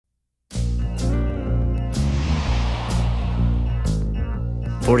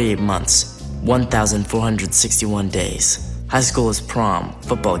48 months, 1,461 days. High school is prom,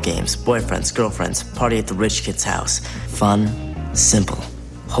 football games, boyfriends, girlfriends, party at the rich kid's house. Fun, simple,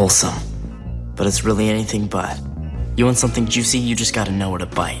 wholesome. But it's really anything but. You want something juicy, you just gotta know where to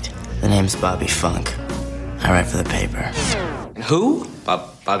bite. The name's Bobby Funk. I write for the paper. Who?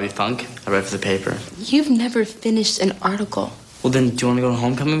 Bobby Funk. I write for the paper. You've never finished an article. Well then, do you want to go to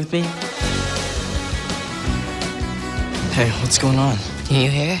homecoming with me? Hey, what's going on? You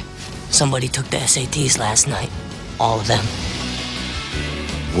hear? Somebody took the SATs last night. All of them.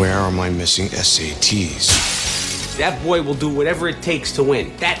 Where are my missing SATs? That boy will do whatever it takes to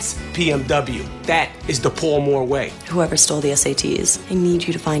win. That's PMW. That is the Paul Moore way. Whoever stole the SATs, I need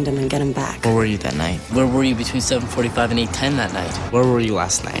you to find him and get him back. Where were you that night? Where were you between 7:45 and 8:10 that night? Where were you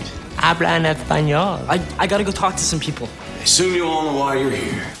last night? Habla en español. I gotta go talk to some people. I assume you all know why you're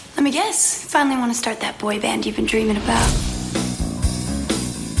here. Let me guess. Finally want to start that boy band you've been dreaming about.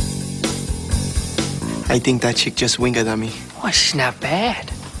 I think that chick just winked at me. Oh, she's not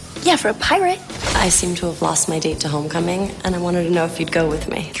bad. Yeah, for a pirate. I seem to have lost my date to homecoming, and I wanted to know if you'd go with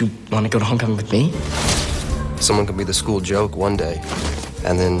me. You want to go to homecoming with me? Someone could be the school joke one day,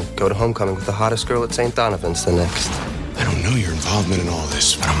 and then go to homecoming with the hottest girl at St. Donovan's the next. I don't know your involvement in all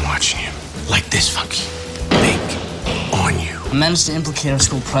this, but I'm watching you. Like this, Funky. Big. On you. I managed to implicate our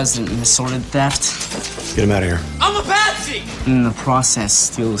school president in assorted theft. Get him out of here. I'm a patsy! And in the process,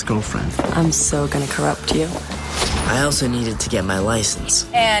 steal his girlfriend. I'm so gonna corrupt you. I also needed to get my license.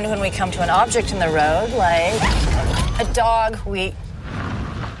 And when we come to an object in the road, like a dog,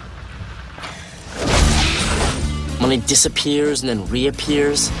 Money disappears and then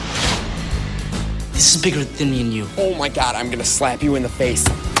reappears. This is bigger than me and you. Oh my God, I'm gonna slap you in the face.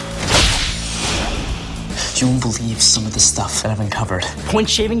 You won't believe some of the stuff that I've uncovered. Point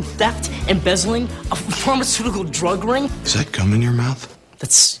shaving, theft, embezzling, a pharmaceutical drug ring. Does that gum in your mouth?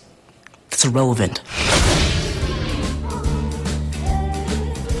 That's irrelevant.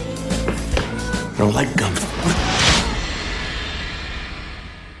 I don't like gum.